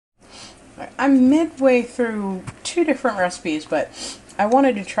I'm midway through 2 different recipes, but I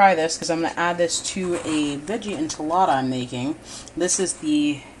wanted to try this because I'm going to add this to a veggie enchilada I'm making. This is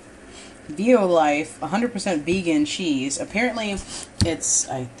the Violife 100% vegan cheese. Apparently, it's,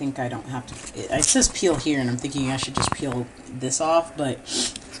 I think I don't have to, it says peel here, and I'm thinking I should just peel this off, but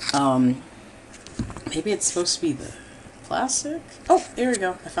maybe it's supposed to be the plastic? Oh, there we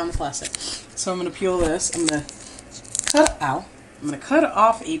go. I found the plastic. So I'm going to peel this. I'm going to cut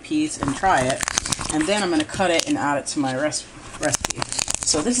off a piece and try it, and then I'm going to cut it and add it to my recipe.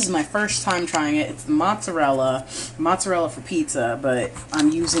 So this is my first time trying it. It's the mozzarella for pizza, but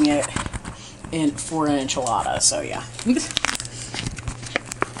I'm using it for an enchilada, so yeah.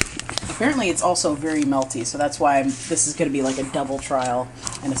 Apparently it's also very melty, so that's why this is going to be like a double trial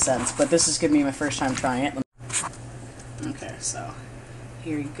in a sense, but this is going to be my first time trying it. Okay, so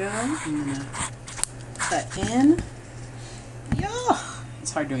here you go. I'm going to cut in. Yeah!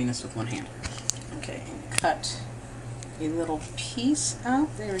 It's hard doing this with one hand. Okay, cut a little piece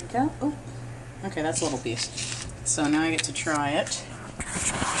out. There we go. Oh, okay, that's a little piece. So now I get to try it.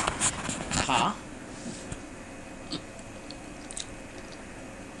 Aha.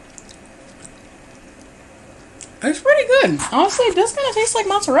 It's pretty good. Honestly, it does kind of taste like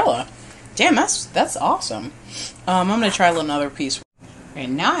mozzarella. Damn, that's awesome. I'm going to try another piece. Okay,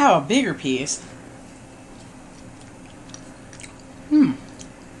 now I have a bigger piece.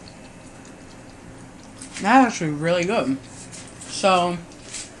 That's actually really good. So,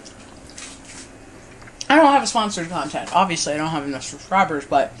 I don't have a sponsored content. Obviously, I don't have enough subscribers,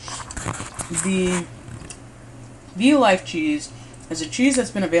 but the Violife Cheese is a cheese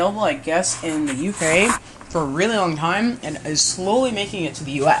that's been available, I guess, in the UK for a really long time, and is slowly making it to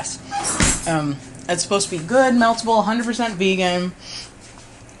the US. It's supposed to be good, meltable, 100% vegan.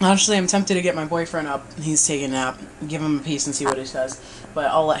 Honestly, I'm tempted to get my boyfriend up. He's taking a nap. Give him a piece and see what he says. But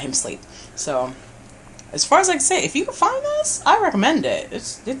I'll let him sleep. So, as far as I can say, if you can find this, I recommend it.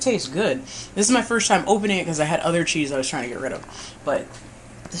 It tastes good. This is my first time opening it because I had other cheese I was trying to get rid of. But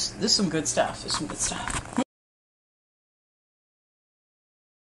this is some good stuff. This is some good stuff.